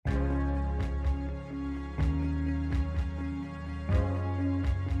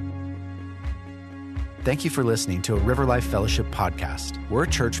Thank you for listening to a River Life Fellowship podcast. We're a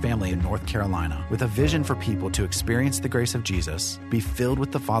church family in North Carolina with a vision for people to experience the grace of Jesus, be filled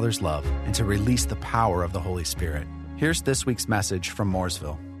with the Father's love, and to release the power of the Holy Spirit. Here's this week's message from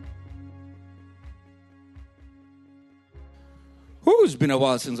Mooresville. It's been a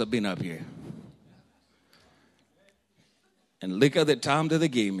while since I've been up here. And look at the time that they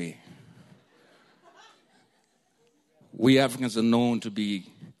gave me. We Africans are known to be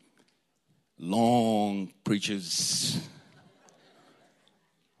long preachers.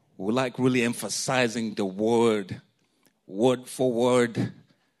 We like really emphasizing the word for word.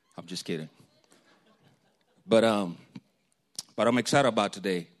 I'm just kidding. But I'm excited about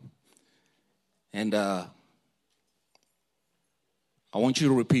today. And I want you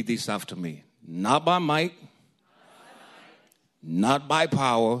to repeat this after me. Not by might, not by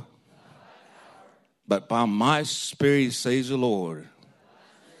power, but by my spirit, says the Lord.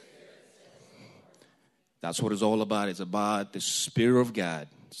 That's what it's all about. It's about the Spirit of God.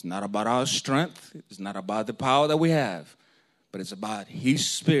 It's not about our strength. It's not about the power that we have. But it's about His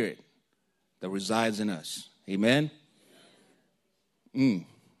Spirit that resides in us. Amen?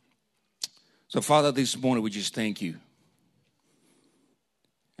 So, Father, this morning we just thank you.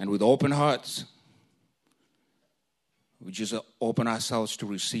 And with open hearts, we just open ourselves to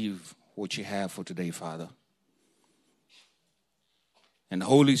receive what you have for today, Father. And the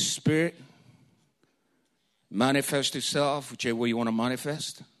Holy Spirit, manifest yourself whichever way you want to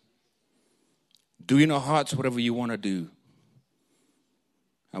manifest. Do in our hearts whatever you want to do.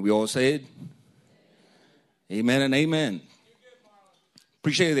 And we all said, amen and amen.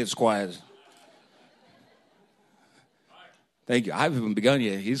 Appreciate it, squires. Thank you. I haven't even begun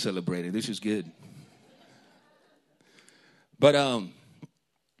yet. He's celebrating. This is good. But so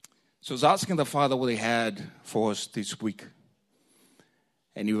I was asking the Father what He had for us this week.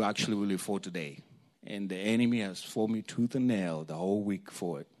 And you actually really for today. And the enemy has fought me tooth and nail the whole week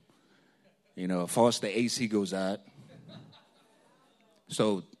for it. You know, first the AC goes out.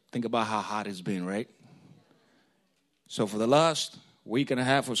 So think about how hot it's been, right? So for the last week and a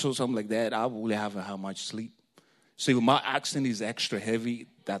half or so, something like that, I really haven't had much sleep. See, my accent is extra heavy,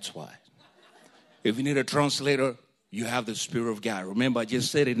 that's why. If you need a translator, you have the Spirit of God. Remember, I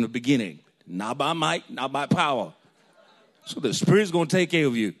just said it in the beginning. Not by might, not by power. So the Spirit's going to take care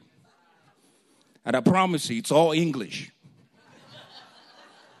of you. And I promise you, it's all English.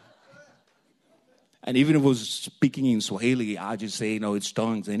 And even if I was speaking in Swahili, I just say, it's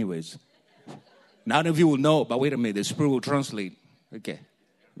tongues anyways. None of you will know, but wait a minute, the Spirit will translate. Okay,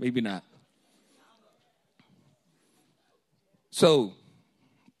 maybe not. So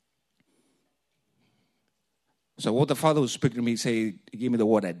what the Father was speaking to me, He gave me the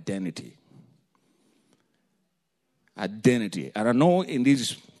word identity. Identity. And I know in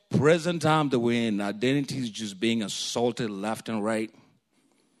this present time that we're in, identity is just being assaulted left and right.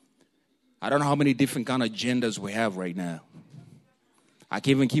 I don't know how many different kind of genders we have right now. I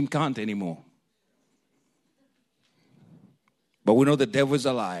can't even keep count anymore. But we know the devil is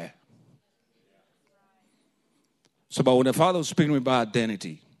a liar. So, but when the Father was speaking to me about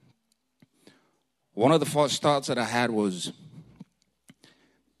identity, one of the first thoughts that I had was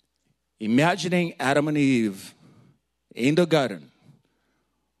imagining Adam and Eve in the garden,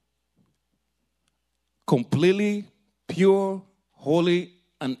 completely pure, holy,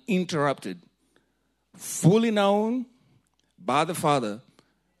 uninterrupted, fully known by the Father,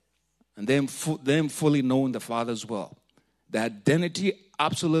 and then them fully knowing the Father as well. The identity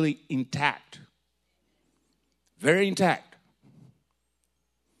absolutely intact. Very intact.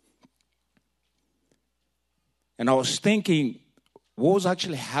 And I was thinking, what was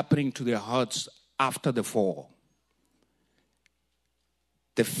actually happening to their hearts after the fall?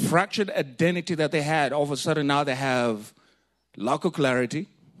 The fractured identity that they had, all of a sudden now they have lack of clarity,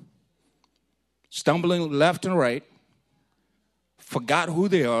 stumbling left and right, forgot who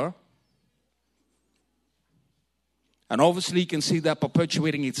they are. And obviously you can see that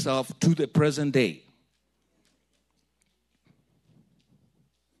perpetuating itself to the present day.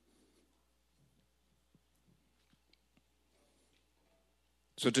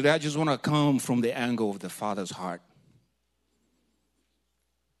 So today I just want to come from the angle of the Father's heart.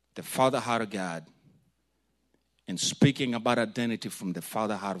 The Father heart of God. And speaking about identity from the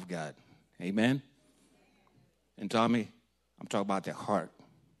Father heart of God. Amen? And Tommy, I'm talking about the heart.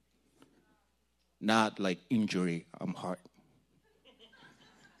 Not like injury, heart.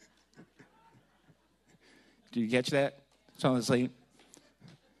 Do you catch that? Sound the same?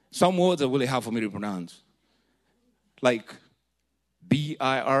 Some words are really hard for me to pronounce. Like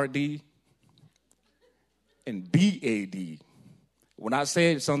B-I-R-D and B-A-D. When I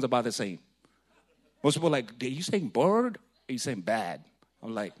say it, it sounds about the same. Most people are like, are you saying bird? Are you saying bad?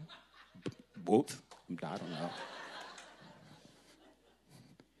 I'm like, both? I don't know.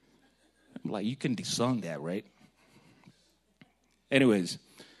 I'm like, you can discern that, right? Anyways,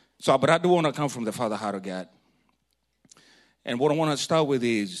 but I do want to come from the Father heart of God. And what I want to start with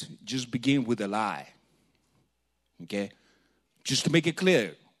is just begin with a lie. Okay? Just to make it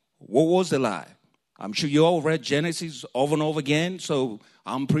clear, what was the lie? I'm sure you all read Genesis over and over again, so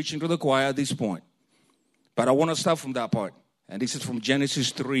I'm preaching to the choir at this point. But I want to start from that part. And this is from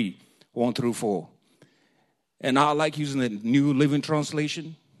Genesis 3, 1 through 4. And I like using the New Living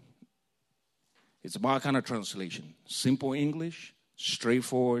Translation. It's my kind of translation. Simple English,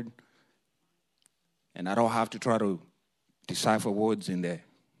 straightforward. And I don't have to try to decipher words in there.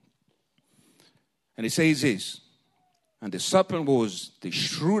 And it says this. And the serpent was the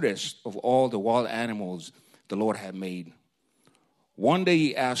shrewdest of all the wild animals the Lord had made. One day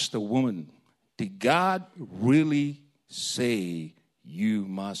he asked the woman, did God really say you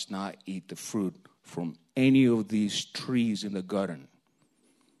must not eat the fruit from any of these trees in the garden?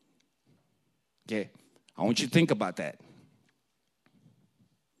 Okay, I want you to think about that.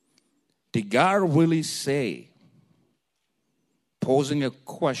 Did God really say? Posing a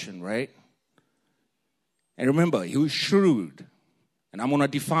question, right? And remember, he was shrewd. And I'm going to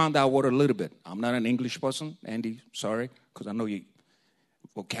define that word a little bit. I'm not an English person, Andy, sorry, because I know you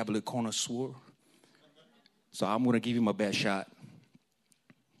vocabulary connoisseur. So I'm going to give him a best shot.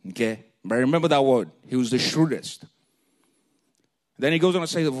 Okay? But remember that word. He was the shrewdest. Then he goes on to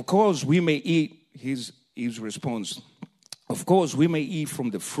say, of course, we may eat, his response, of course, we may eat from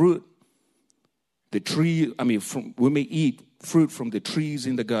the fruit, we may eat fruit from the trees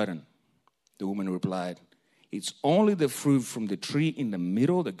in the garden. The woman replied, it's only the fruit from the tree in the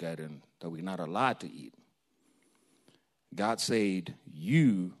middle of the garden that we're not allowed to eat. God said,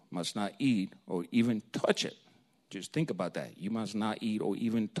 you must not eat or even touch it. Just think about that. You must not eat or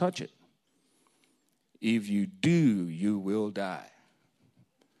even touch it. If you do, you will die.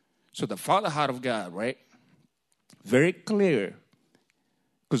 So the Father heart of God, right? Very clear.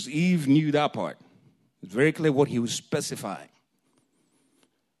 Because Eve knew that part. It's very clear what he was specifying.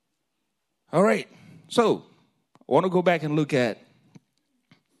 All right. So I want to go back and look at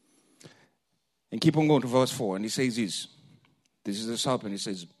and keep on going to verse 4. And he says this. This is the serpent. He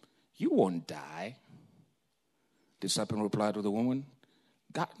says, you won't die. The serpent replied to the woman,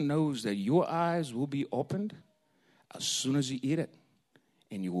 God knows that your eyes will be opened as soon as you eat it,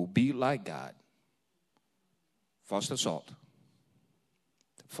 and you will be like God. First assault.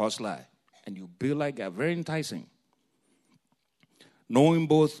 First lie. And you'll be like God. Very enticing. Knowing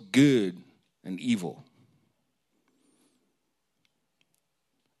both good and evil.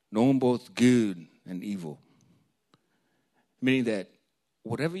 Knowing both good and evil. Meaning that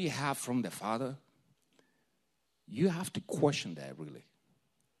whatever you have from the Father, you have to question that, really.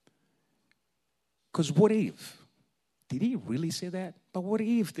 Because what if? Did he really say that? But what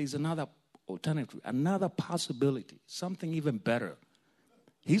if there's another alternative, another possibility, something even better?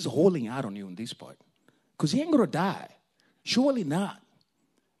 He's holding out on you in this part. Because he ain't going to die. Surely not.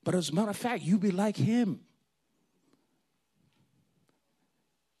 But as a matter of fact, you be like him.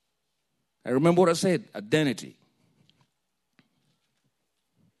 I remember what I said, identity.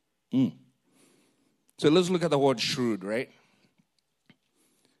 So let's look at the word shrewd, right?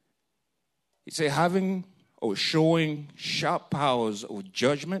 It says having or showing sharp powers of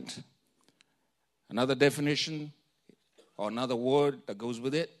judgment. Another definition or another word that goes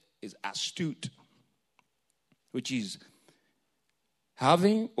with it is astute, which is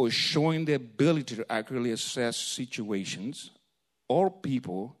having or showing the ability to accurately assess situations or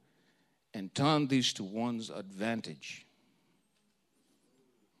people and turn these to one's advantage.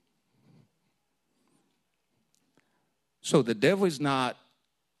 So the devil is not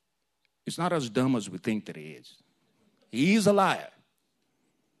as dumb as we think that he is. He is a liar.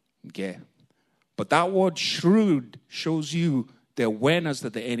 Okay? But that word shrewd shows you the awareness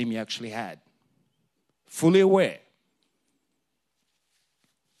that the enemy actually had. Fully aware.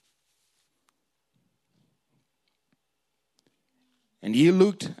 And he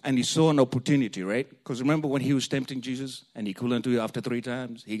looked and he saw an opportunity, right? Because remember when he was tempting Jesus and he couldn't do it after 3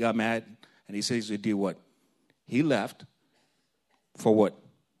 times? He got mad and he says he did what? He left for what?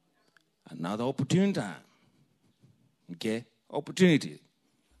 Another opportune time. Okay? Opportunity.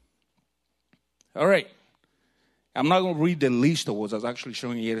 All right. I'm not going to read the list of words. I was actually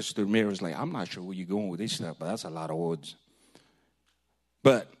showing you to the mirror. It's like, I'm not sure where you're going with this stuff, but that's a lot of words.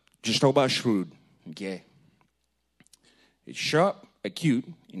 But just talk about shrewd. Okay? It's sharp, acute,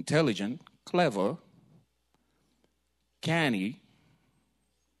 intelligent, clever, canny,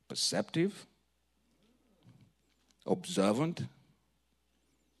 perceptive, observant,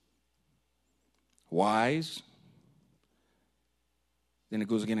 wise. Then it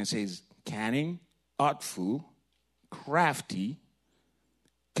goes again and says, cunning, artful, crafty,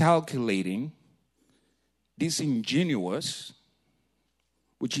 calculating, disingenuous,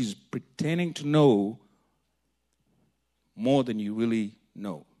 which is pretending to know more than you really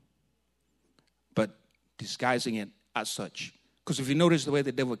know, but disguising it as such. Because if you notice the way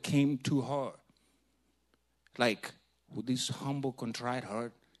the devil came to her, like, with this humble, contrite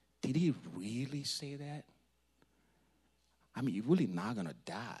heart, did he really say that? I mean, you're really not going to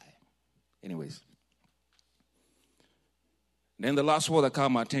die. Anyways. Then the last word that caught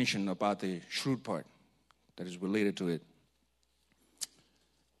my attention about the shrewd part that is related to it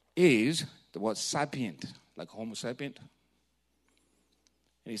is the word sapient, like Homo sapient.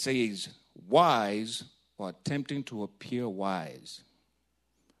 And it says wise or attempting to appear wise.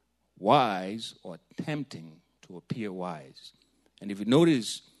 Wise or attempting to appear wise. And if you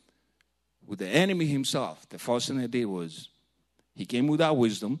notice, with the enemy himself, the first thing he did was he came without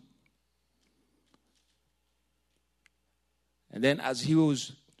wisdom. And then as he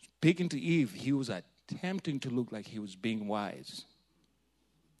was speaking to Eve, he was attempting to look like he was being wise.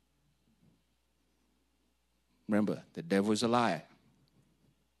 Remember, the devil is a liar.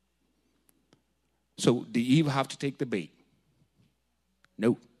 So did Eve have to take the bait?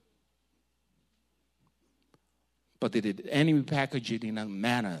 No. But did the enemy package it in a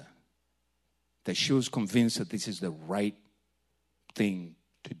manner that she was convinced that this is the right thing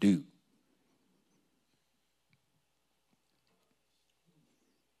to do?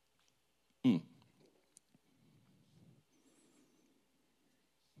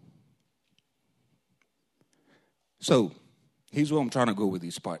 So, here's where I'm trying to go with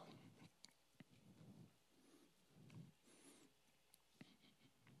this part.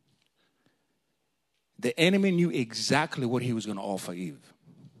 The enemy knew exactly what he was going to offer Eve.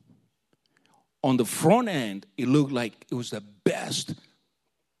 On the front end, it looked like it was the best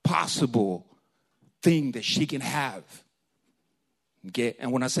possible thing that she can have. Okay?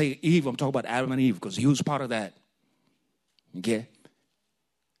 And when I say Eve, I'm talking about Adam and Eve because he was part of that. Okay?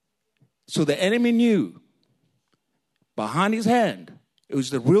 So the enemy knew behind his hand, it was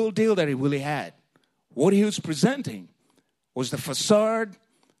the real deal that he really had. What he was presenting was the facade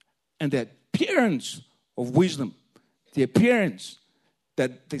and the appearance of wisdom. The appearance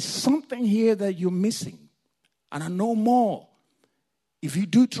that there's something here that you're missing. And I know more. If you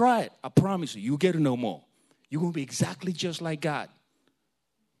do try it, I promise you, you'll get to know more. You're going to be exactly just like God.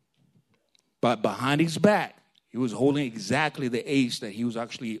 But behind his back, he was holding exactly the ace that he was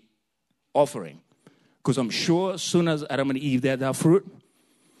actually offering. Because I'm sure as soon as Adam and Eve had that fruit,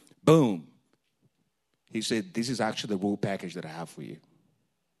 boom, he said, this is actually the real package that I have for you.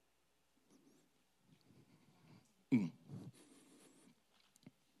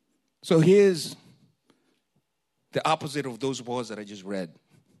 So here's the opposite of those words that I just read.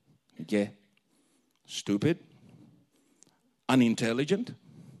 Okay? Stupid, unintelligent,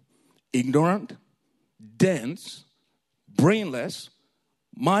 ignorant, dense, brainless,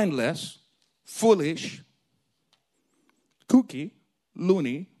 mindless, foolish, kooky,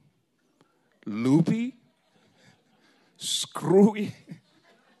 loony, loopy, screwy.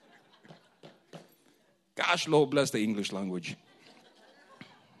 Gosh, Lord bless the English language.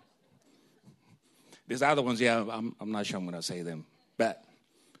 There's other ones, yeah, I'm not sure I'm going to say them. But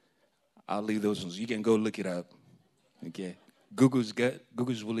I'll leave those ones. You can go look it up. Okay? Google's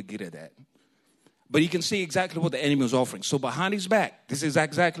really good at that. But you can see exactly what the enemy was offering. So behind his back, this is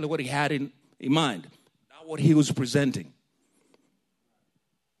exactly what he had in mind. Not what he was presenting.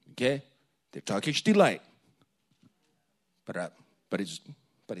 Okay? The Turkish delight. But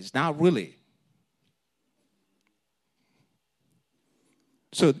it's not really.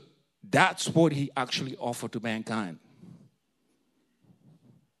 So that's what he actually offered to mankind.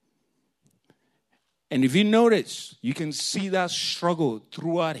 And if you notice, you can see that struggle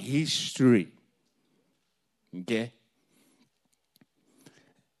throughout history. Okay?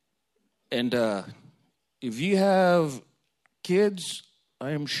 And if you have kids,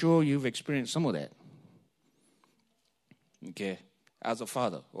 I am sure you've experienced some of that. Okay? As a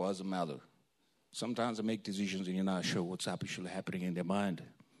father or as a mother. Sometimes they make decisions and you're not sure what's actually happening in their mind.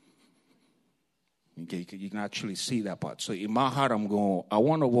 Okay, you can actually see that part. So in my heart, I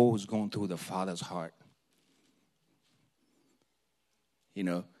wonder what was going through the father's heart. You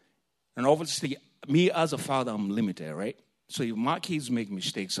know? And obviously, me as a father, I'm limited, right? So if my kids make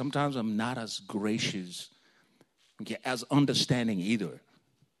mistakes, sometimes I'm not as gracious, okay, as understanding either.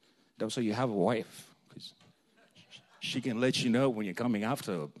 That's why you have a wife, because she can let you know when you're coming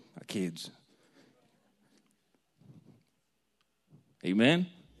after her kids. Amen?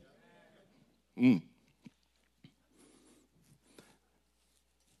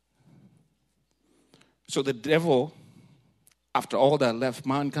 So the devil, after all that, left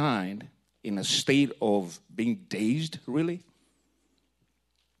mankind in a state of being dazed, really,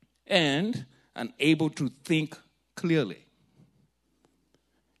 and unable to think clearly.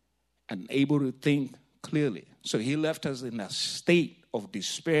 Unable to think clearly. So he left us in a state of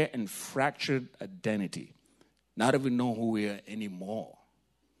despair and fractured identity. Not even know who we are anymore.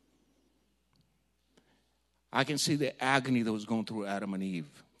 I can see the agony that was going through Adam and Eve.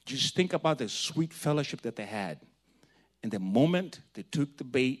 Just think about the sweet fellowship that they had. And the moment they took the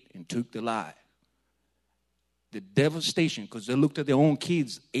bait and took the lie, the devastation, because they looked at their own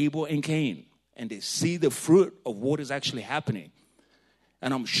kids, Abel and Cain, and they see the fruit of what is actually happening.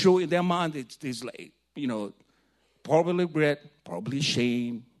 And I'm sure in their mind, it's like, probably regret, probably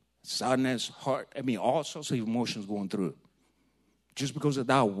shame, sadness, heart. All sorts of emotions going through. Just because of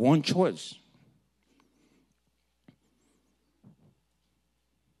that one choice.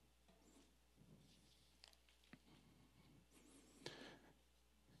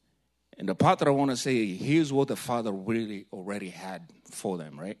 And the part that I want to say, here's what the Father really already had for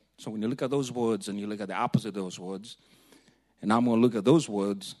them, right? So when you look at those words and you look at the opposite of those words, and I'm going to look at those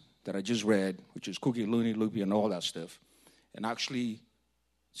words that I just read, which is cookie, loony, loopy, and all that stuff, and actually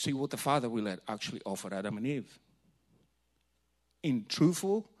see what the Father will actually offer Adam and Eve. In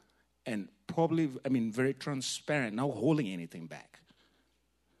truthful and probably, very transparent, not holding anything back.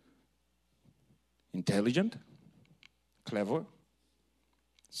 Intelligent, clever,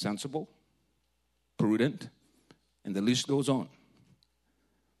 sensible, prudent, and the list goes on.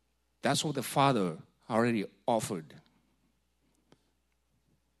 That's what the Father already offered.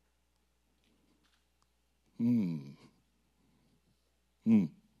 I'm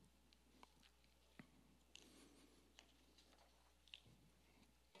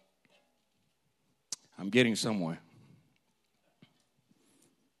getting somewhere.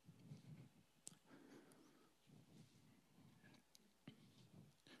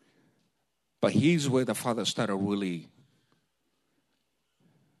 But here's where the Father started really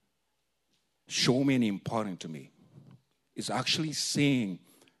showing me and imparting to me. It's actually seeing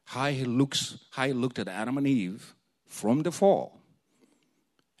how he looked at Adam and Eve from the fall,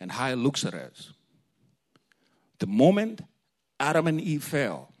 and how he looks at us. The moment Adam and Eve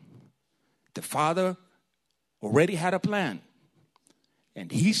fell, the Father already had a plan,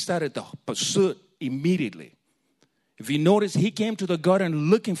 and he started the pursuit immediately. If you notice, he came to the garden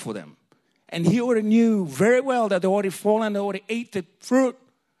looking for them, and he already knew very well that they already fallen, they already ate the fruit,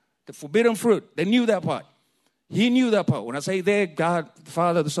 the forbidden fruit. They knew that part. He knew that part. When I say they, God, the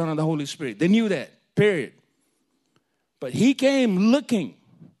Father, the Son, and the Holy Spirit, they knew that, period. But he came looking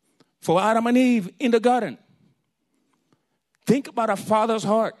for Adam and Eve in the garden. Think about a father's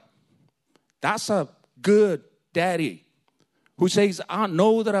heart. That's a good daddy who says, I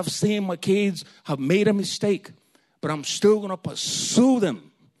know that I've seen my kids have made a mistake, but I'm still going to pursue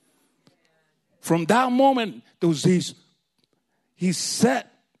them. From that moment, there was this, he set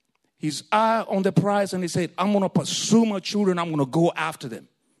his eye on the prize and he said, I'm going to pursue my children. I'm going to go after them.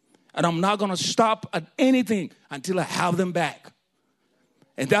 And I'm not going to stop at anything until I have them back.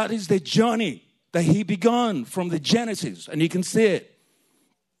 And that is the journey that he began from the Genesis. And you can see it.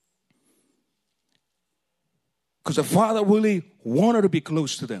 Because the Father really wanted to be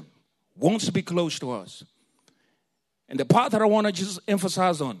close to them. Wants to be close to us. And the part that I want to just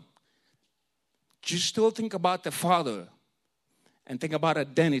emphasize on. Just still think about the Father. And think about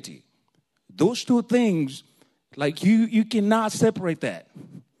identity. Those two things, like you cannot separate that.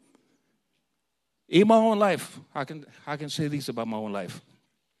 In my own life, I can say this about my own life.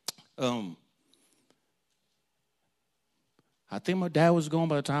 I think my dad was gone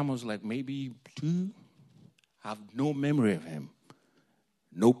by the time I was like maybe 2. I have no memory of him.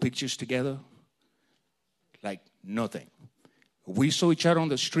 No pictures together. Like nothing. We saw each other on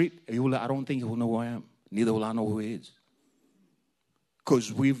the street. I don't think he will know who I am. Neither will I know who he is.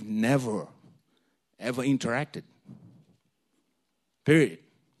 Because we've never, ever interacted. Period.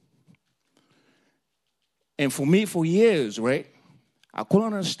 And for me, for years, right, I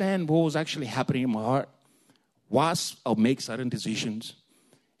couldn't understand what was actually happening in my heart. Why I'll make certain decisions,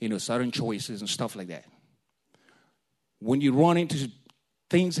 certain choices and stuff like that. When you run into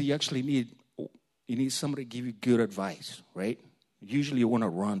things that you actually need, you need somebody to give you good advice, right? Usually you want to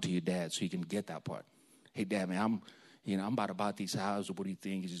run to your dad so you can get that part. Hey, Dad, man, I'm about to buy this house. What do you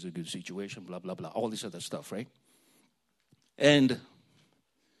think? Is this a good situation? Blah, blah, blah. All this other stuff, right? And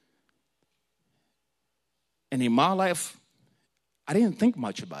in my life, I didn't think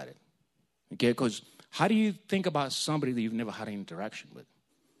much about it. Okay? Because How do you think about somebody that you've never had an interaction with?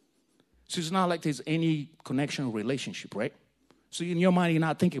 So it's not like there's any connection or relationship, right? So in your mind, you're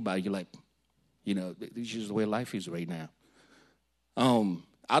not thinking about it. You're like, this is just the way life is right now.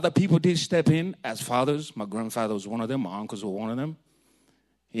 Other people did step in as fathers. My grandfather was one of them. My uncles were one of them.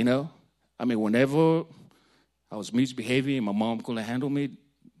 Whenever I was misbehaving and my mom couldn't handle me,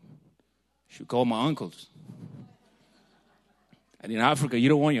 she called my uncles. And in Africa, you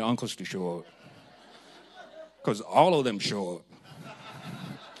don't want your uncles to show up. Because all of them show up.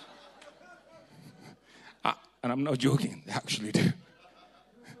 And I'm not joking, they actually do.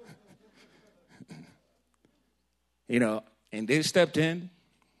 And they stepped in.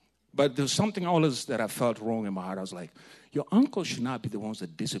 But there's something always that I felt wrong in my heart. I was like, your uncle should not be the ones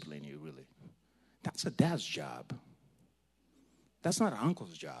that discipline you, really. That's a dad's job. That's not an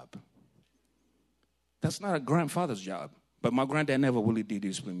uncle's job. That's not a grandfather's job. But my granddad never really did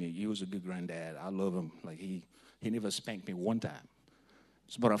discipline me. He was a good granddad. I love him. Like, he never spanked me one time.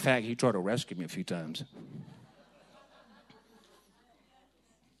 As a matter of fact, he tried to rescue me a few times.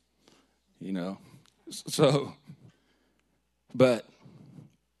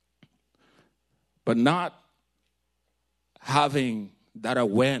 But not having that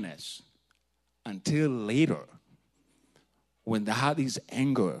awareness until later, when they had this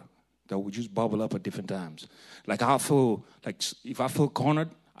anger that would just bubble up at different times. Like if I feel cornered,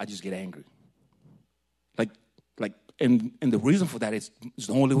 I just get angry. And the reason for that is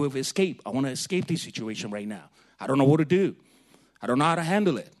the only way of escape. I want to escape this situation right now. I don't know what to do. I don't know how to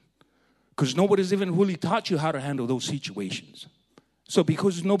handle it. Because nobody's even really taught you how to handle those situations. So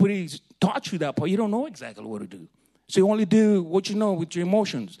because nobody's taught you that part, you don't know exactly what to do. So you only do what you know with your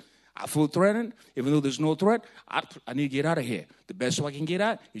emotions. I feel threatened. Even though there's no threat, I need to get out of here. The best way I can get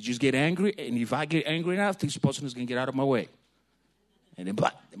out is just get angry. And if I get angry enough, this person is going to get out of my way. And then,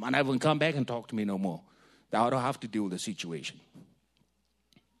 but they might not even come back and talk to me no more. I don't have to deal with the situation.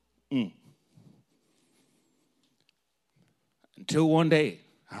 Until one day,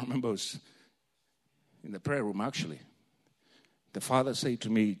 I remember I was in the prayer room, actually. The Father said to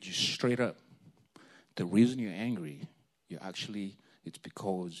me, just straight up, the reason you're angry, it's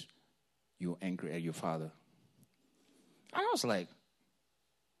because you're angry at your father. And I was like,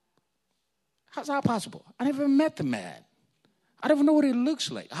 how's that possible? I never met the man. I don't even know what he looks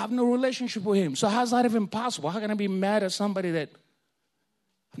like. I have no relationship with him. So how's that even possible? How can I be mad at somebody that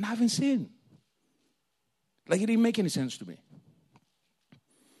I've not even seen? Like, it didn't make any sense to me.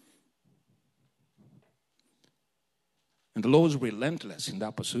 And the Lord was relentless in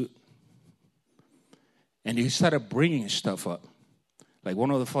that pursuit. And he started bringing stuff up. Like, one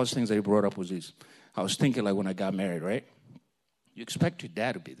of the first things that he brought up was this. I was thinking, like, when I got married, right? You expect your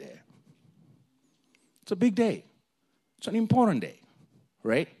dad to be there. It's a big day. It's an important day,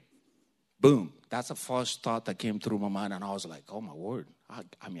 right? Boom. That's the first thought that came through my mind. And I was like, oh, my word. I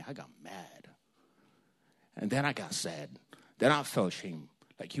got mad. And then I got sad. Then I felt shame.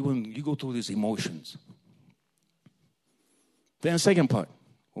 Like, when you go through these emotions. Then the second part,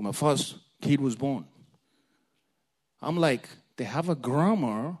 when my first kid was born, I'm like, they have a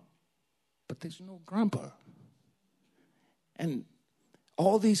grandma, but there's no grandpa. And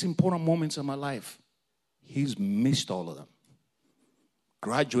all these important moments in my life, he's missed all of them.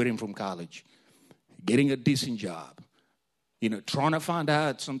 Graduating from college, getting a decent job, trying to find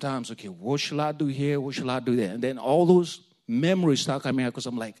out sometimes, okay, what shall I do here? What shall I do there? And then all those memories start coming out because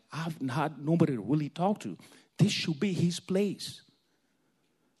I'm like, I've had nobody to really talk to. This should be his place.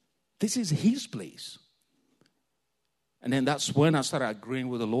 This is his place. And then that's when I started agreeing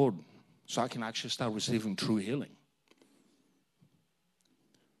with the Lord so I can actually start receiving true healing.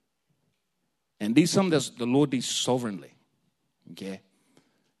 And this is something that the Lord did sovereignly. Okay?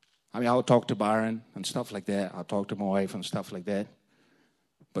 I'll talk to Byron and stuff like that. I'll talk to my wife and stuff like that.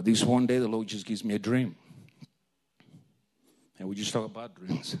 But this one day, the Lord just gives me a dream. And we just talked about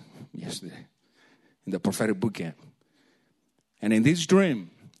dreams yesterday in the prophetic boot camp. And in this dream,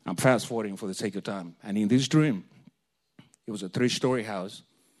 I'm fast forwarding for the sake of time. And in this dream, it was a 3-story house.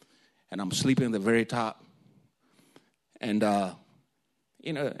 And I'm sleeping in the very top. And, and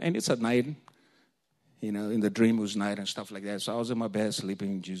it's at night. In the dream it was night and stuff like that. So I was in my bed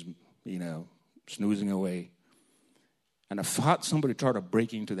sleeping, just, snoozing away. And I thought somebody tried to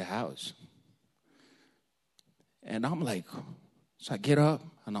break into the house. And I'm like, so I get up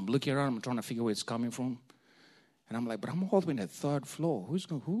and I'm looking around. I'm trying to figure where it's coming from. And I'm like, but I'm all the way in the 3rd floor.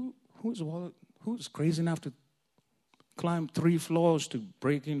 Who's crazy enough to climb 3 floors to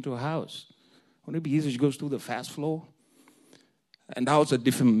break into a house? Wouldn't it be easier to go through the fast floor? And that was a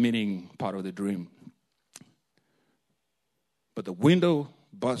different meaning part of the dream. But the window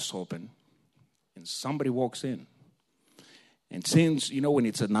burst open, and somebody walks in. And since, when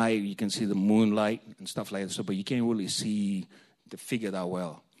it's at night, you can see the moonlight and stuff like that, so, but you can't really see the figure that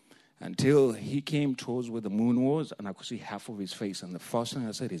well. Until he came towards where the moon was, and I could see half of his face. And the first thing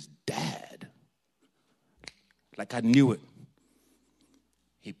I said is, Dad. Like I knew it.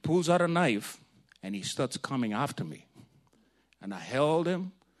 He pulls out a knife, and he starts coming after me. And I held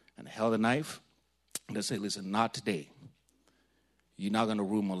him, and I held the knife, and I said, listen, not today. You're not going to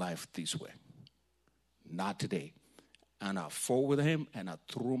ruin my life this way. Not today. And I fought with him, and I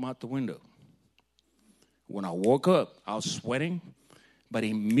threw him out the window. When I woke up, I was sweating, but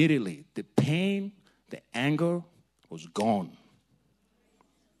immediately the pain, the anger was gone.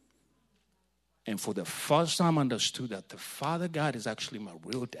 And for the first time, I understood that the Father God is actually my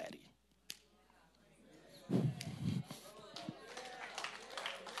real daddy.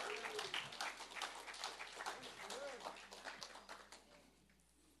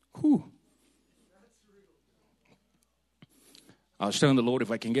 Whew. I was telling the Lord,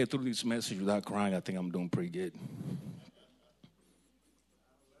 if I can get through this message without crying, I think I'm doing pretty good.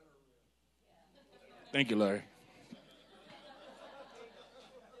 Thank you, Larry.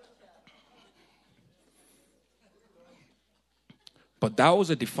 But that was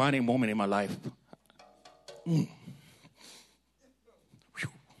a defining moment in my life.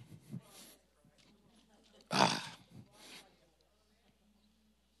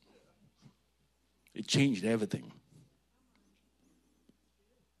 It changed everything.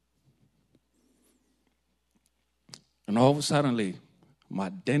 And all of a sudden, my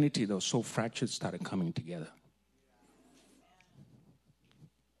identity that was so fractured started coming together.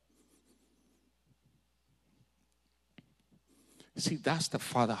 See, that's the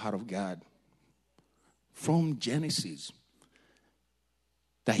Father heart of God. From Genesis,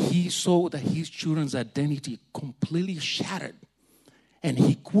 that he saw that his children's identity completely shattered. And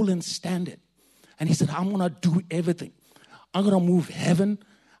he couldn't stand it. And he said, I'm going to do everything. I'm going to move heaven.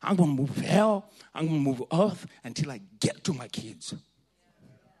 I'm going to move hell. I'm going to move earth until I get to my kids.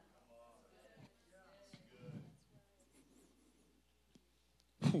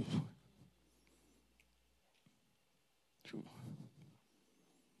 Whew.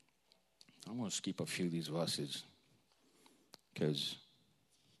 I'm going to skip a few of these verses because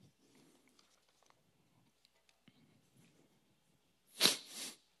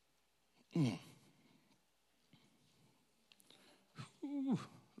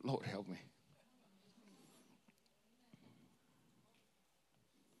Lord help me.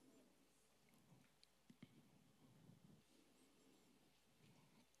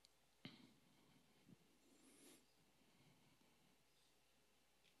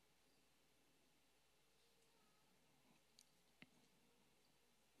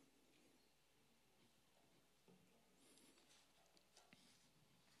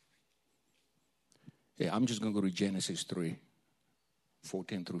 Yeah, I'm just going to go to Genesis 3,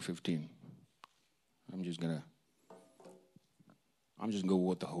 14 through 15. I'm just going to go with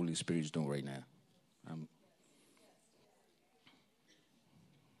what the Holy Spirit is doing right now.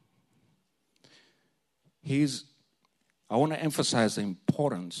 I want to emphasize the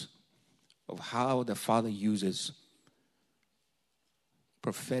importance of how the Father uses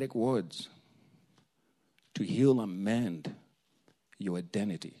prophetic words to heal and mend your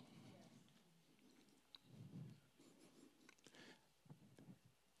identity.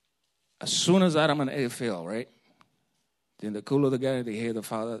 As soon as Adam and Eve fell, right? Then the cool of the guy, they hear the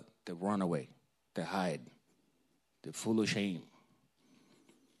Father, they run away. They hide. They're full of shame.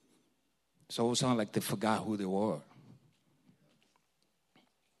 So it sounds like they forgot who they were.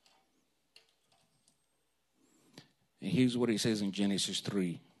 And here's what he says in Genesis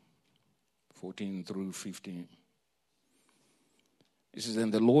 3, 14 through 15. It says,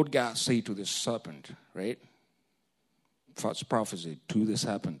 and the Lord God said to the serpent, right? First prophecy to the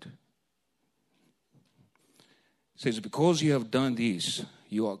serpent. It says, because you have done this,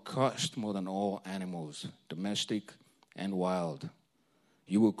 you are cursed more than all animals, domestic and wild.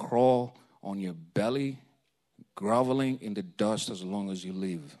 You will crawl on your belly, groveling in the dust as long as you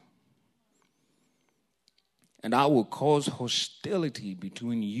live. And I will cause hostility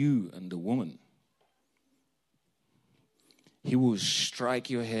between you and the woman. He will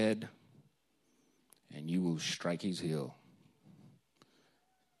strike your head, and you will strike his heel.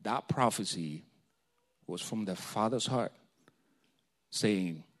 That prophecy was from the Father's heart,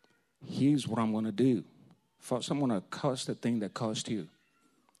 saying, here's what I'm going to do. First, I'm going to curse the thing that cursed you.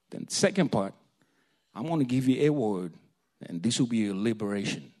 Then second part, I'm going to give you a word, and this will be your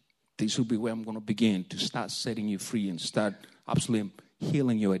liberation. This will be where I'm going to begin to start setting you free and start absolutely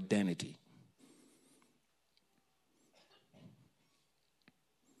healing your identity.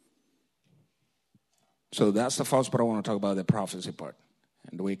 So that's the first part I want to talk about, the prophecy part,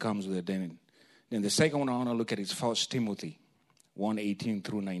 and the way it comes with it. Then the second one I want to look at is 1 Timothy 1:18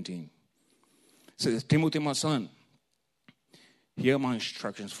 through 19. It says, Timothy, my son, hear my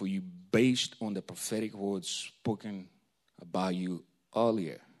instructions for you based on the prophetic words spoken about you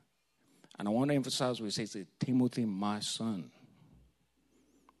earlier. And I want to emphasize what it says, Timothy, my son.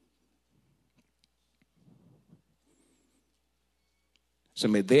 So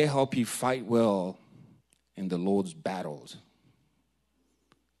may they help you fight well in the Lord's battles.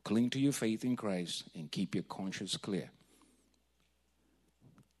 Cling to your faith in Christ and keep your conscience clear.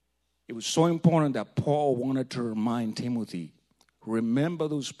 It was so important that Paul wanted to remind Timothy, remember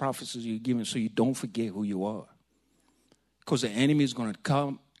those prophecies you're given so you don't forget who you are. Because the enemy is going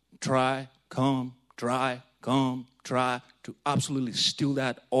to try to absolutely steal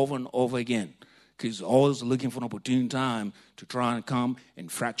that over and over again. Because he's always looking for an opportune time to try and come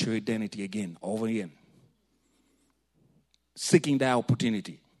and fracture your identity again, over again. Seeking that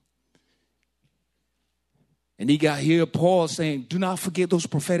opportunity. And he got here, Paul saying, do not forget those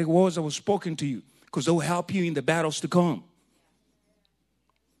prophetic words that were spoken to you, because they will help you in the battles to come.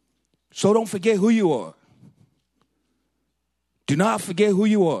 So don't forget who you are. Do not forget who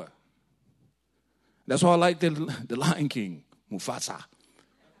you are. That's why I like the Lion King, Mufasa.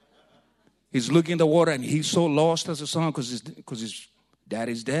 He's looking in the water and he's so lost as a son because his dad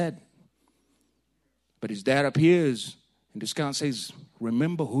is dead. But his dad appears and this guy says,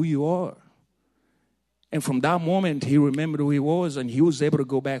 remember who you are. And from that moment, he remembered who he was and he was able to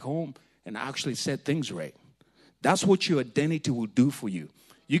go back home and actually set things right. That's what your identity will do for you.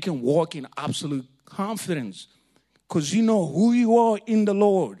 You can walk in absolute confidence because you know who you are in the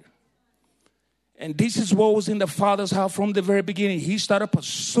Lord. And this is what was in the Father's heart from the very beginning. He started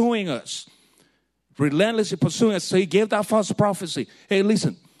pursuing us, relentlessly pursuing us. So he gave that false prophecy. Hey,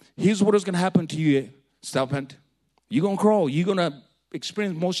 listen, here's what is going to happen to you, serpent. You're going to crawl. You're going to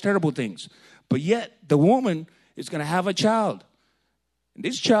experience most terrible things. But yet, the woman is going to have a child. And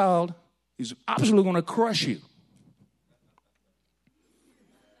this child is absolutely going to crush you.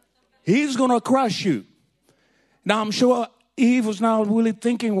 He's going to crush you. Now, I'm sure Eve was not really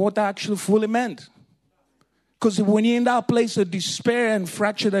thinking what that actually fully meant. Because when you're in that place of despair and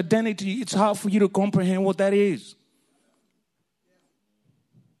fractured identity, it's hard for you to comprehend what that is.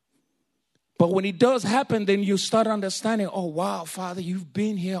 But when it does happen, then you start understanding, oh, wow, Father, you've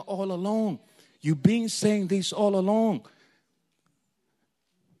been here all along. You've been saying this all along.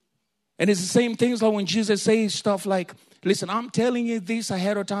 And it's the same things like when Jesus says stuff like, listen, I'm telling you this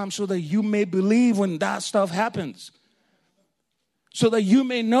ahead of time so that you may believe when that stuff happens. So that you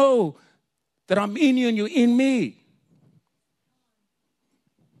may know that I'm in you and you're in me.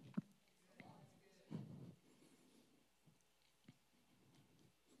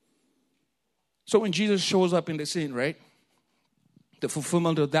 So when Jesus shows up in the scene, right? The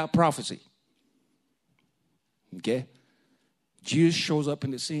fulfillment of that prophecy. Okay? Jesus shows up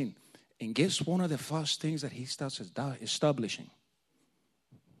in the scene. And guess one of the first things that he starts establishing?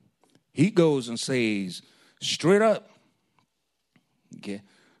 He goes and says, straight up, okay,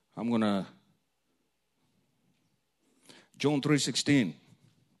 I'm going to, John 3:16,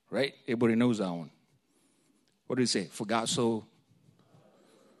 right? Everybody knows that one. What did he say? For God so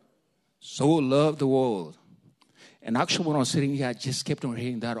loved the world. And actually when I was sitting here, I just kept on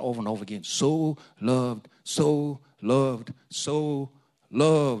hearing that over and over again. So loved, so loved, so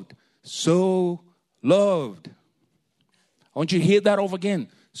loved, so loved. I want you to hear that over again.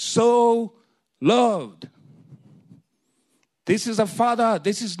 So loved. This is a Father.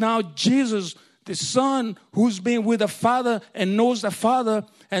 This is now Jesus, the Son, who's been with the Father and knows the Father,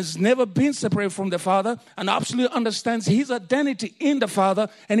 has never been separated from the Father, and absolutely understands his identity in the Father.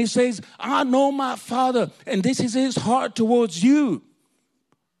 And he says, I know my Father, and this is his heart towards you.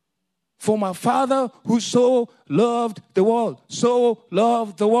 For my Father who so loved the world,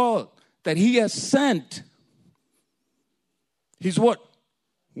 that he has sent his what?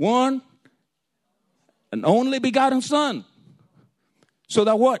 One and only begotten Son. So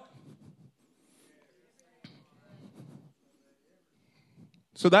that what?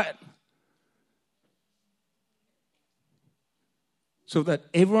 So that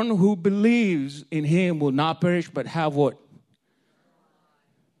everyone who believes in him will not perish but have what?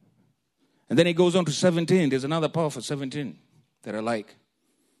 And then it goes on to 17. There's another part for 17 that I like.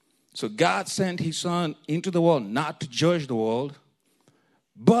 So God sent his Son into the world not to judge the world,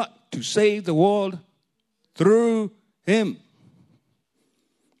 but to save the world through him.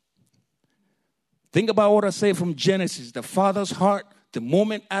 Think about what I say from Genesis. The Father's heart, the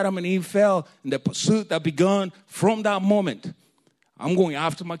moment Adam and Eve fell, and the pursuit that began from that moment. I'm going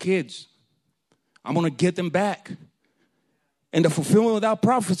after my kids. I'm going to get them back. And the fulfillment of that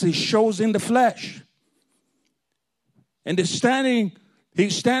prophecy shows in the flesh. And he's standing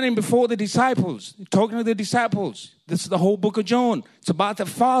before the disciples, talking to the disciples. This is the whole book of John. It's about the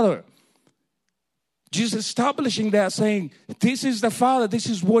Father. Jesus establishing that, saying, this is the Father. This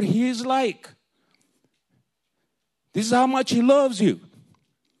is what he is like. This is how much he loves you.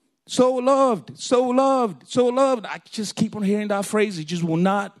 So loved, so loved, so loved. I just keep on hearing that phrase. It just will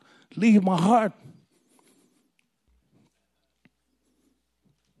not leave my heart.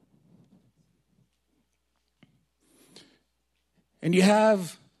 And you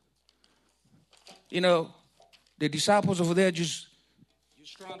have, the disciples over there just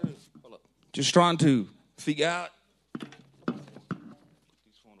trying to figure out. Put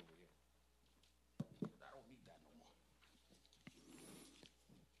this phone over here. I don't need that no more.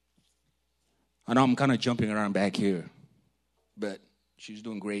 I know I'm kind of jumping around back here, but she's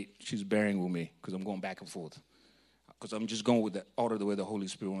doing great. She's bearing with me because I'm going back and forth. Because I'm just going with the order the way the Holy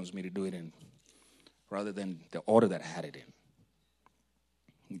Spirit wants me to do it in, rather than the order that I had it in.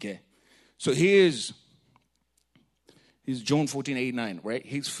 Okay, so here's John 14:8-9, right?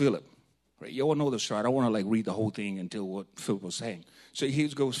 Here's Philip, right? You all know the story. I don't want to read the whole thing until what Philip was saying. So here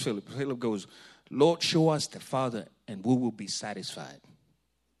goes Philip. Philip goes, Lord, show us the Father and we will be satisfied.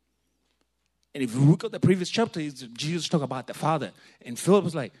 And if you look at the previous chapter, Jesus talked about the Father. And Philip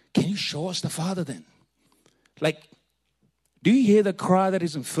was like, can you show us the Father then? Do you hear the cry that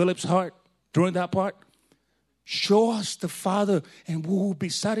is in Philip's heart during that part? Show us the Father and we will be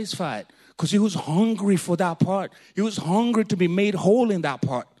satisfied. Because he was hungry for that part. He was hungry to be made whole in that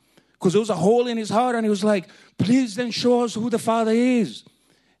part. Because there was a hole in his heart and he was like, please then show us who the Father is.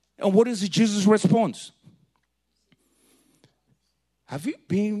 And what is Jesus' response? Have I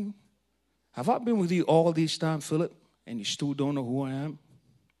been with you all this time, Philip, and you still don't know who I am?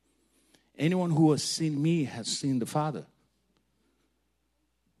 Anyone who has seen me has seen the Father.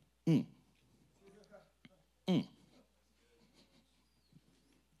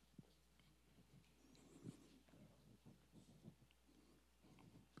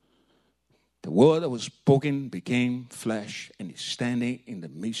 The word that was spoken became flesh and is standing in the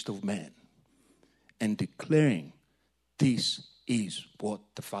midst of man and declaring, this is what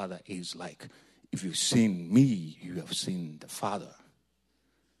the Father is like. If you've seen me, you have seen the Father.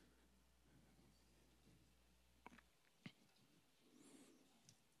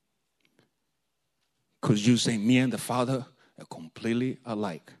 Because you say me and the Father are completely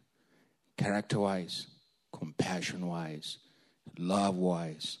alike. Character-wise, compassion-wise,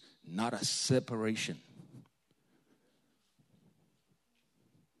 love-wise. Not a separation.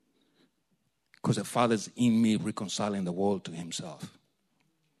 Because the Father is in me reconciling the world to himself.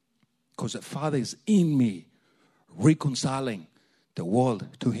 Because the Father is in me reconciling the world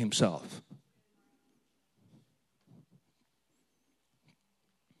to himself.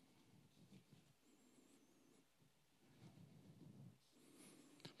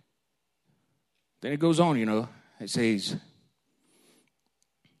 Then it goes on, it says,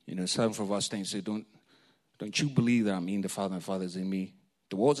 some of us things say, don't you believe that I'm in the Father and the Father is in me?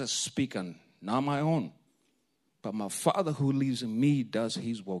 The words I speak are not my own, but my Father who lives in me does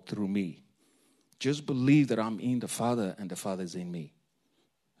his work through me. Just believe that I'm in the Father and the Father is in me.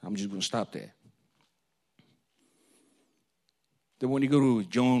 I'm just going to stop there. Then when you go to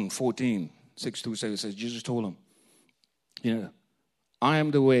John 14:6-7, it says, Jesus told him, I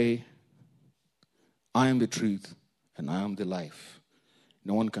am the way, I am the truth, and I am the life.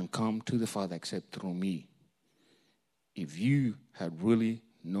 No one can come to the Father except through me. If you had really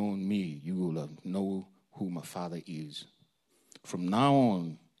known me, you will have known who my Father is. From now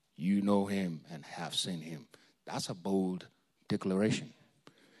on, you know him and have seen him. That's a bold declaration.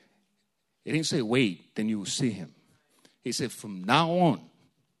 It didn't say, wait, then you will see him. He said, from now on,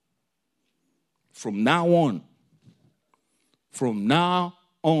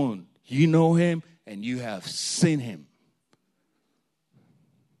 you know him and you have seen him.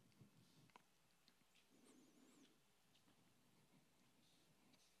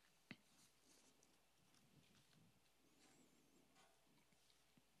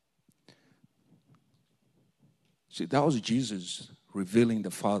 See, that was Jesus revealing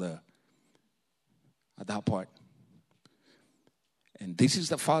the Father at that part. And this is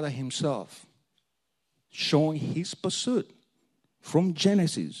the Father himself showing his pursuit from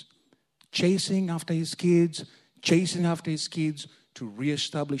Genesis, chasing after his kids to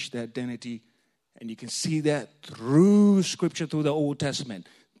reestablish their identity. And you can see that through Scripture, through the Old Testament,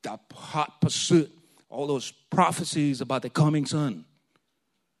 that hot pursuit, all those prophecies about the coming Son.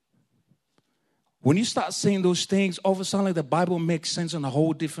 When you start seeing those things, all of a sudden the Bible makes sense in a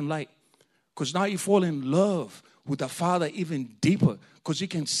whole different light. Because now you fall in love with the Father even deeper. Because you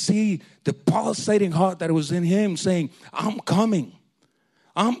can see the pulsating heart that was in him saying, I'm coming.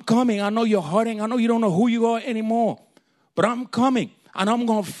 I'm coming. I know you're hurting. I know you don't know who you are anymore. But I'm coming. And I'm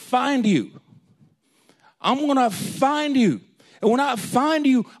going to find you. I'm going to find you. And when I find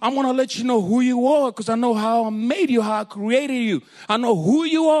you, I'm going to let you know who you are. Because I know how I made you, how I created you. I know who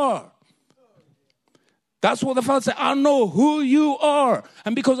you are. That's what the Father said. I know who you are.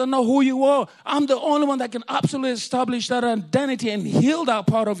 And because I know who you are, I'm the only one that can absolutely establish that identity and heal that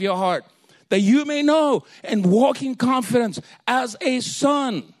part of your heart. That you may know and walk in confidence as a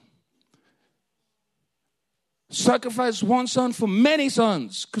son. Sacrifice one son for many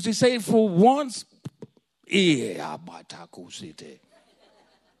sons. Because he said for once. The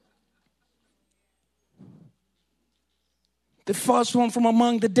first one from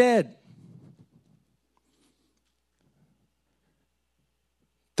among the dead.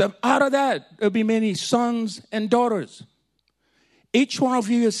 Out of that, there'll be many sons and daughters. Each one of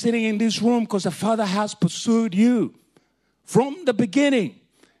you is sitting in this room because the Father has pursued you. From the beginning,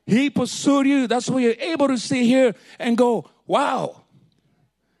 he pursued you. That's why you're able to sit here and go, wow.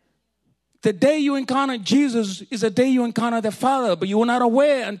 The day you encounter Jesus is the day you encounter the Father, but you were not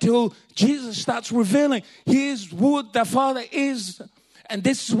aware until Jesus starts revealing. Here's what the Father is, and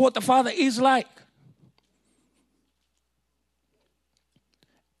this is what the Father is like.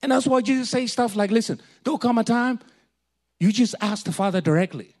 And that's why Jesus says stuff like, listen, there'll come a time you just ask the Father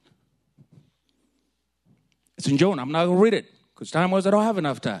directly. It's in John. I'm not going to read it because time-wise I don't have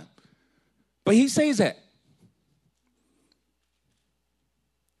enough time. But he says that.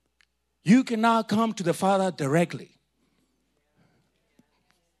 You can now come to the Father directly.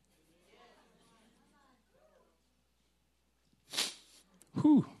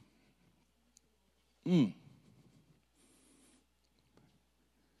 Whew.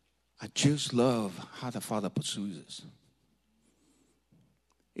 I just love how the Father pursues us.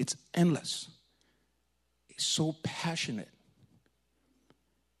 It's endless. It's so passionate.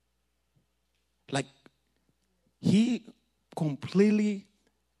 Like, he completely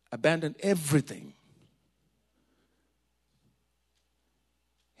abandoned everything.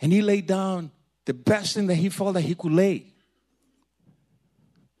 And he laid down the best thing that he felt that he could lay.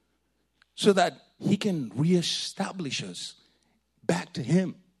 So that he can reestablish us back to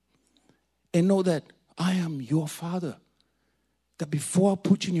him. And know that I am your Father. That before I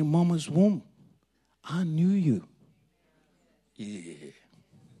put you in your mama's womb, I knew you. Yeah.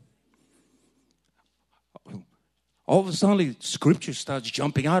 All of a sudden, scripture starts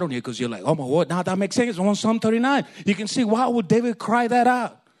jumping out on you because you're like, oh my word, now that makes sense. On Psalm 39, you can see why would David cry that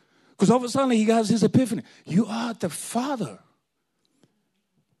out? Because all of a sudden, he has his epiphany. You are the Father.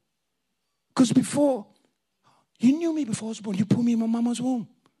 Because before, you knew me before I was born. You put me in my mama's womb.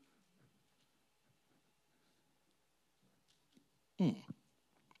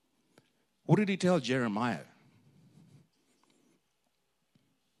 What did he tell Jeremiah?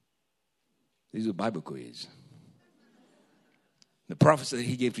 These are Bible quiz. The prophecy that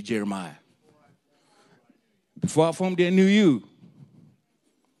he gave to Jeremiah. Before I formed you, I knew you.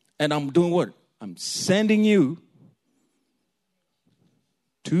 And I'm doing what? I'm sending you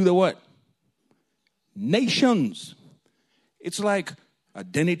to the what? Nations. It's like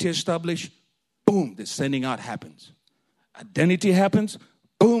identity established, boom, the sending out happens. Identity happens,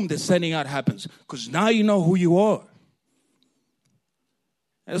 boom, the sending out happens. Because now you know who you are.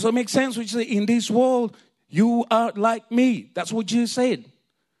 And so it makes sense when you say, in this world, you are like me. That's what Jesus said.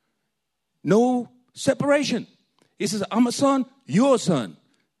 No separation. He says, I'm a son, you're a son.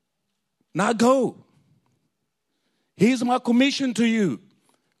 Now go. Here's my commission to you.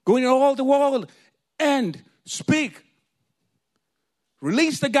 Go into all the world and speak.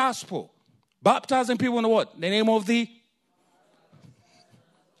 Release the gospel. Baptizing people in the what? The name of the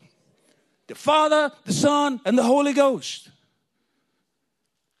Father, the Son, and the Holy Ghost.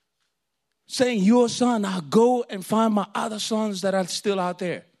 Saying, your son, now go and find my other sons that are still out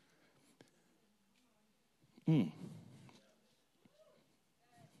there. And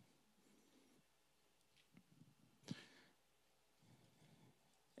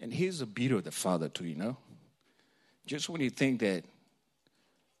here's the beauty of the Father too, you know. Just when you think that,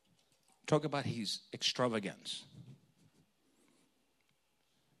 talk about his extravagance.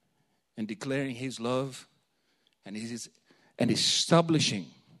 And declaring his love and establishing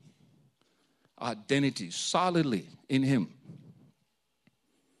identity solidly in him.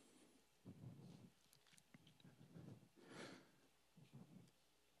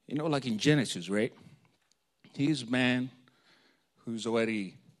 You know, like in Genesis, right? He's a man who's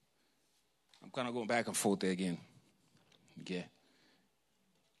already, I'm kind of going back and forth there again. Okay.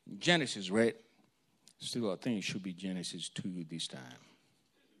 Genesis, right? Still, I think it should be Genesis 2 this time.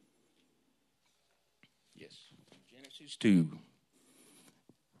 Yes, Genesis 2.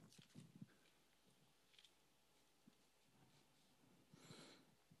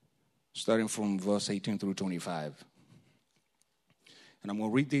 Starting from verse 18 through 25. And I'm going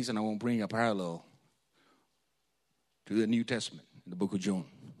to read this and I'm going to bring a parallel to the New Testament in the book of John.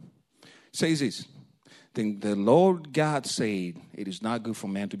 It says this, then the Lord God said, it is not good for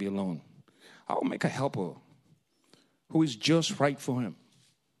man to be alone. I will make a helper who is just right for him.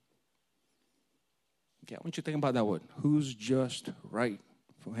 Okay, I want you to think about that word. Who's just right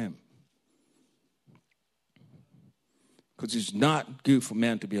for him? Because it's not good for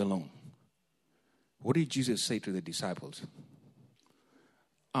man to be alone. What did Jesus say to the disciples?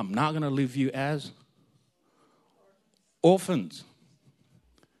 I'm not going to leave you as orphans.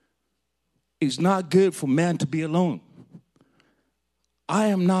 It's not good for man to be alone. I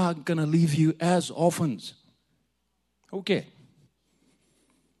am not going to leave you as orphans. Okay.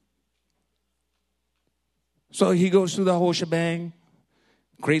 So he goes through the whole shebang,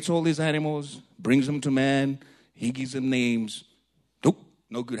 creates all these animals, brings them to man. He gives them names. Nope,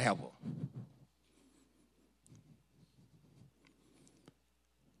 no good helper.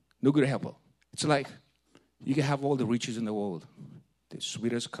 No good helper. It's like you can have all the riches in the world, the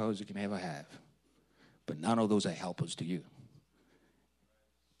sweetest cars you can ever have, but none of those are helpers to you.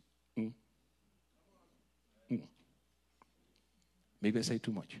 Maybe I say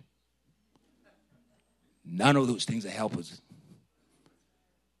too much. None of those things are helpers.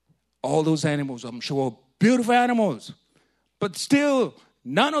 All those animals, I'm sure, are beautiful animals, but still,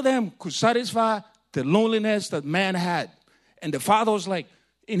 none of them could satisfy the loneliness that man had. And the father was like,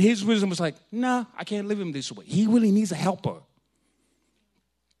 in his wisdom, was like, nah, I can't leave him this way. He really needs a helper.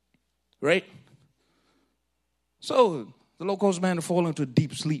 Right? So, the Lord caused man to fall into a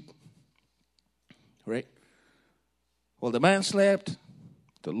deep sleep. Right? Well, the man slept.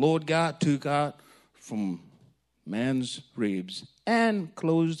 The Lord God took out from man's ribs and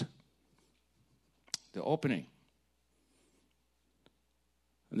closed the opening.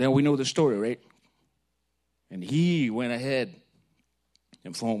 And then we know the story, right? And he went ahead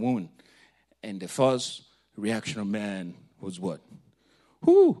and formed woman. And the first reaction of man was what?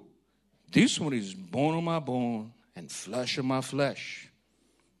 Whoo, this one is bone of my bone and flesh of my flesh.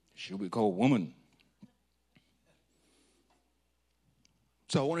 She'll be called woman.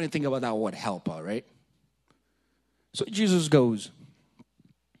 So I want you to think about that word helper, right? So Jesus goes,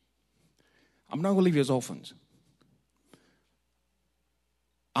 I'm not going to leave you as orphans.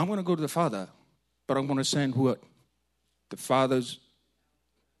 I'm going to go to the Father, but I'm going to send what? The Father's.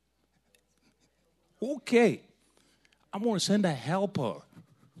 Okay. I'm going to send a helper.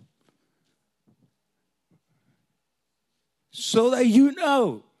 So that you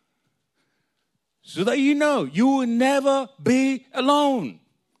know. You will never be alone.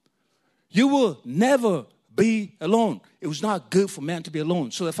 You will never be alone. It was not good for man to be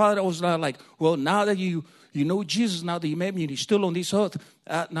alone. So the Father was not like, well, now that you know Jesus, now that you met me and you're still on this earth,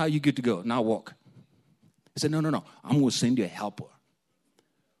 now you're good to go. Now walk. He said, no. I'm going to send you a helper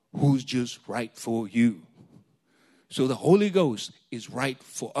who's just right for you. So the Holy Ghost is right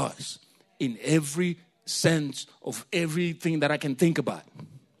for us in every sense of everything that I can think about.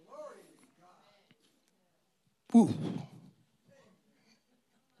 Woo.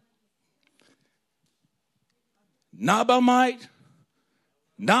 Not by might,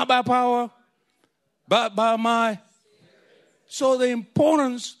 not by power, but by my. So the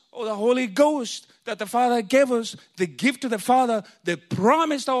importance of the Holy Ghost that the Father gave us, the gift of the Father, the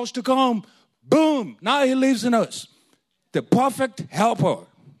promise that was to come, boom, now He lives in us. The perfect helper.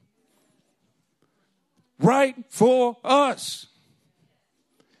 Right for us.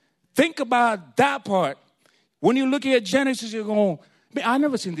 Think about that part. When you're looking at Genesis, you're going, man, I've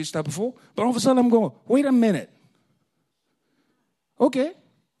never seen this stuff before. But all of a sudden I'm going, wait a minute. Okay.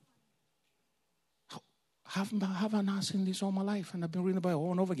 Have I not seen this all my life? And I've been reading the Bible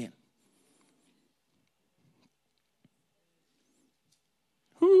over and over again.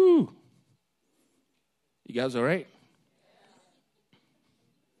 Whoo. You guys all right?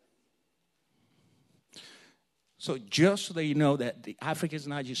 So just so that you know that the African is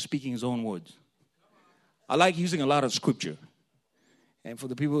not just speaking his own words. I like using a lot of scripture. And for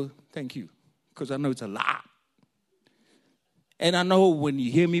the people, thank you. Because I know it's a lot. And I know when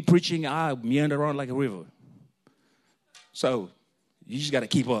you hear me preaching, I meander around like a river. So you just got to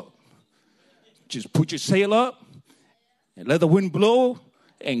keep up. Just put your sail up and let the wind blow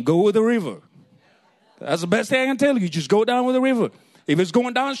and go with the river. That's the best thing I can tell you. Just go down with the river. If it's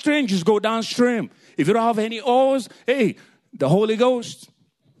going downstream, just go downstream. If you don't have any oars, hey, the Holy Ghost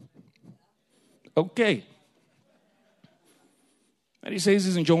Okay. And he says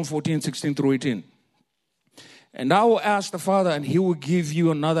this in John 14, 16 through 18. And I will ask the Father, and he will give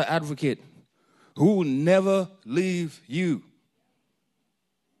you another advocate who will never leave you.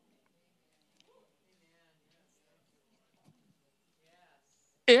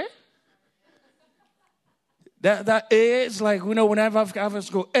 Eh? That is like, whenever Africans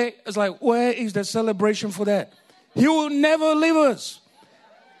go, it's like, where is the celebration for that? He will never leave us.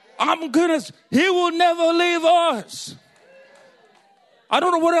 Oh, goodness, he will never leave us. I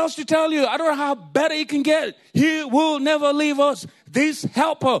don't know what else to tell you. I don't know how better it can get. He will never leave us. This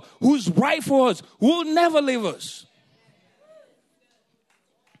helper who's right for us will never leave us.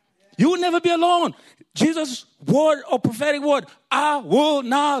 You will never be alone. Jesus' word or prophetic word, I will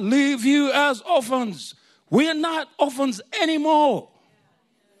not leave you as orphans. We are not orphans anymore.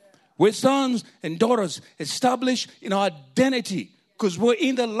 We're sons and daughters established in our identity because we're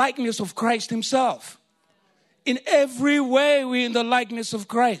in the likeness of Christ himself. In every way, we're in the likeness of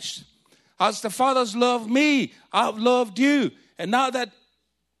Christ. As the Father's loved me, I've loved you. And now that,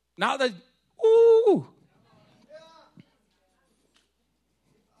 ooh.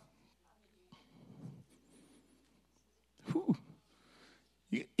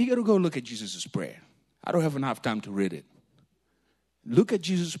 You got to go look at Jesus' prayer. I don't have enough time to read it. Look at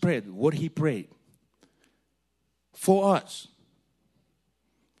Jesus' prayer, what he prayed for us.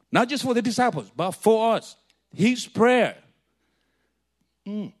 Not just for the disciples, but for us. His prayer.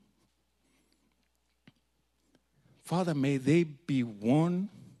 Father, may they be one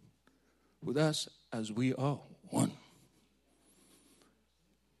with us as we are one.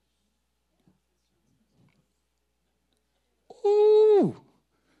 Ooh.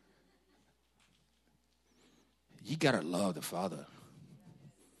 You got to love the Father.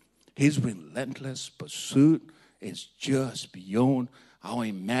 His relentless pursuit is just beyond our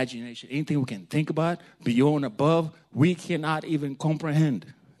imagination. Anything we can think about, beyond, above, we cannot even comprehend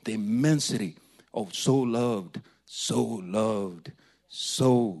the immensity of so loved, so loved,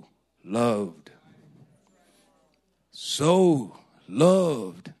 so loved, so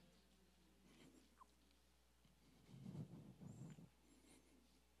loved.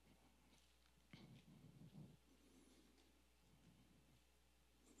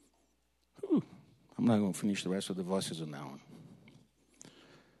 I'm not going to finish the rest of the verses on that one.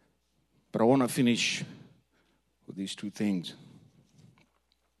 But I want to finish with these two things.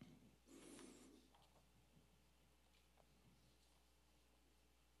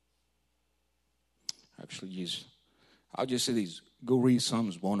 Actually, I'll just say this. Go read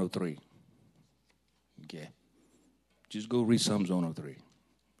Psalms 103. Okay. Just go read Psalms 103.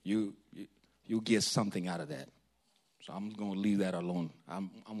 You'll get something out of that. So I'm going to leave that alone. I'm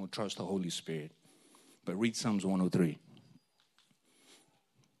going to trust the Holy Spirit. But read Psalms 103.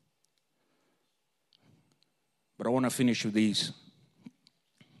 But I want to finish with these.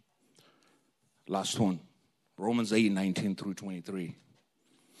 Last one. Romans 8, 19 through 23.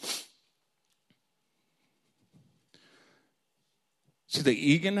 See, the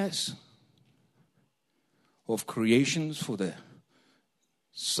eagerness of creations for the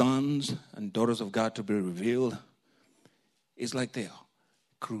sons and daughters of God to be revealed is like the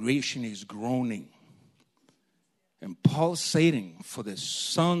creation is groaning and pulsating for the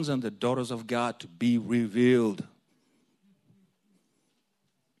sons and the daughters of God to be revealed.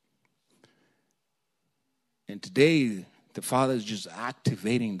 And today, the Father is just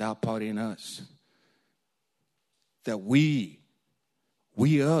activating that part in us. That we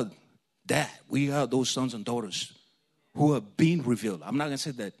are that. We are those sons and daughters who are being revealed. I'm not going to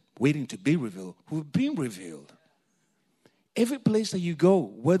say that waiting to be revealed, who are being revealed. Every place that you go,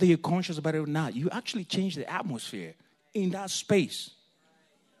 whether you're conscious about it or not, you actually change the atmosphere in that space.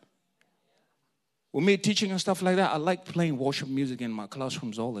 With me teaching and stuff like that, I like playing worship music in my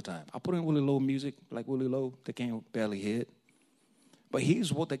classrooms all the time. I put in really low music, like really low, they can't barely hear it. But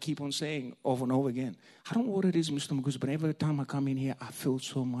here's what they keep on saying over and over again. I don't know what it is, Mr. Mogusu, but every time I come in here, I feel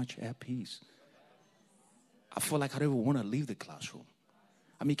so much at peace. I feel like I don't even want to leave the classroom.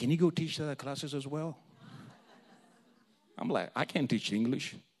 I mean, can you go teach the other classes as well? I'm like, I can't teach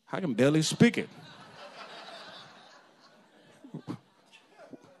English. I can barely speak it.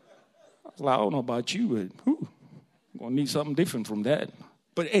 I don't know about you, but I'm going to need something different from that.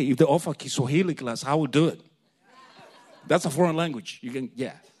 But hey, if they offer Kiswahili class, I will do it. That's a foreign language. You can,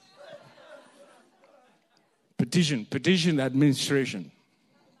 yeah. Petition administration.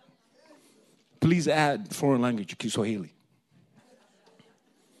 Please add foreign language, Kiswahili.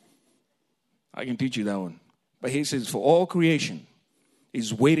 I can teach you that one. But he says, for all creation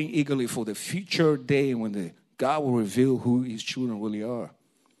is waiting eagerly for the future day when God will reveal who his children really are.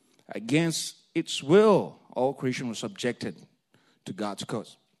 Against its will, all creation was subjected to God's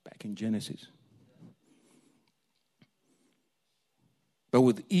cause. Back in Genesis. But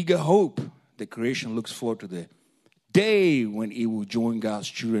with eager hope, the creation looks forward to the day when it will join God's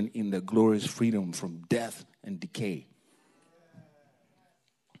children in the glorious freedom from death and decay.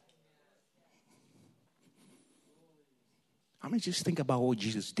 I mean, just think about what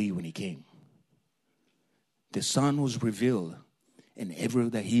Jesus did when he came. The Son was revealed, and everywhere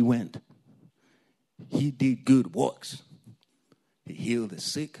that he went, he did good works. He healed the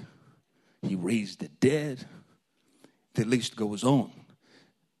sick. He raised the dead. The list goes on.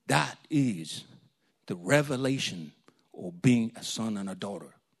 That is the revelation of being a son and a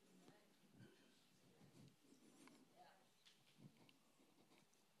daughter.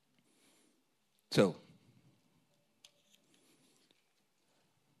 So,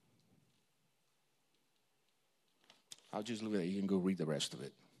 I'll just leave it there. You can go read the rest of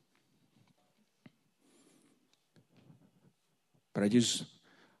it. But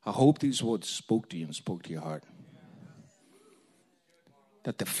I hope these words spoke to you and spoke to your heart.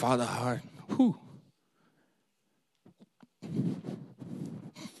 That the Father heart,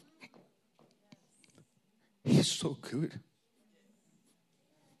 He's so good.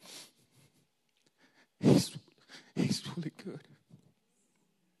 He's really good.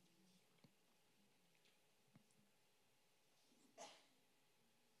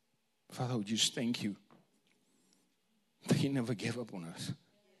 Father, we just thank you that you never gave up on us.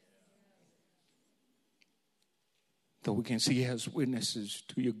 That we can see as witnesses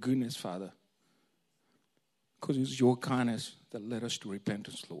to your goodness, Father. Because it's your kindness that led us to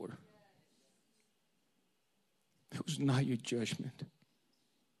repentance, Lord. It was not your judgment.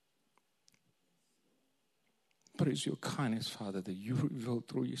 But it's your kindness, Father, that you revealed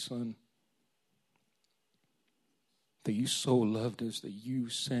through your Son. That you so loved us that you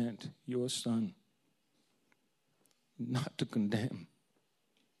sent your Son not to condemn,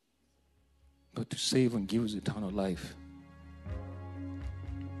 but to save and give us eternal life.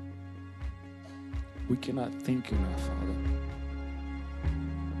 We cannot thank you enough, Father.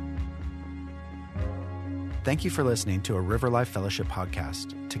 Thank you for listening to a River Life Fellowship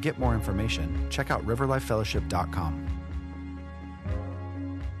podcast. To get more information, check out riverlifefellowship.com.